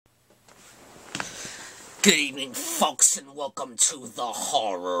Good evening, folks, and welcome to the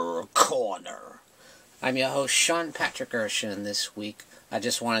Horror Corner. I'm your host, Sean Patrick Erschen, and this week I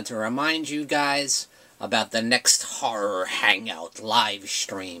just wanted to remind you guys about the next Horror Hangout live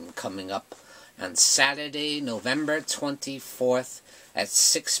stream coming up on Saturday, November 24th at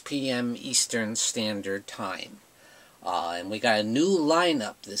 6 p.m. Eastern Standard Time. And we got a new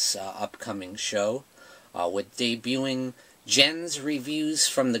lineup this upcoming show with debuting Jen's Reviews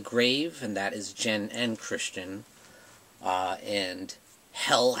from the Grave, and that is Jen and Christian, and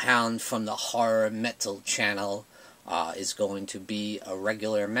Hellhound from the HorrorMetal channel is going to be a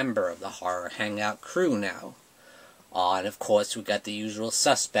regular member of the Horror Hangout crew now. And of course we got the usual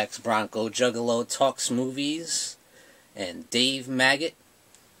suspects, Bronco Juggalo Talks Movies, and Dave Maggot,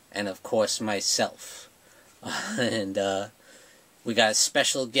 and of course myself. And we got a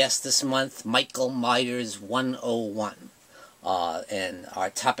special guest this month, Michael Myers 101. And our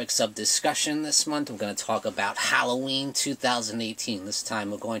topics of discussion this month, we're going to talk about Halloween 2018. This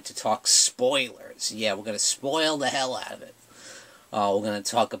time we're going to talk spoilers. Yeah, we're going to spoil the hell out of it. We're going to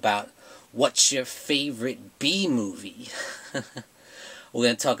talk about what's your favorite B movie. We're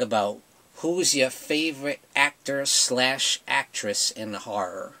going to talk about who's your favorite actor / actress in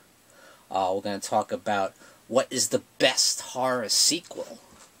horror. We're going to talk about what is the best horror sequel.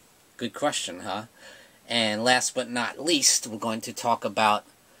 Good question, huh? And last but not least, we're going to talk about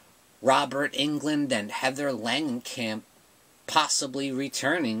Robert Englund and Heather Langenkamp possibly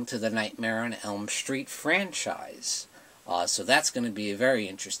returning to the Nightmare on Elm Street franchise. So that's going to be a very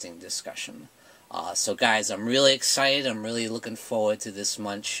interesting discussion. So guys, I'm really excited. I'm really looking forward to this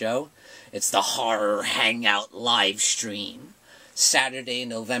month's show. It's the Horror Hangout live stream. Saturday,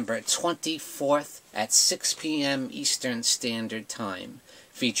 November 24th at 6 p.m. Eastern Standard Time.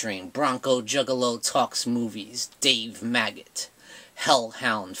 Featuring Bronco Juggalo Talks Movies, Dave Maggot,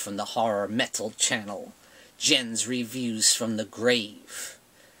 Hellhound from the HorrorMetal channel, Jen's Reviews from the Grave,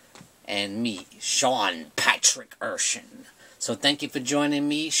 and me, Sean Patrick Erschen. So thank you for joining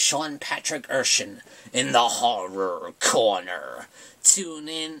me, Sean Patrick Erschen, in the Horror Corner. Tune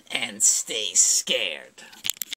in and stay scared.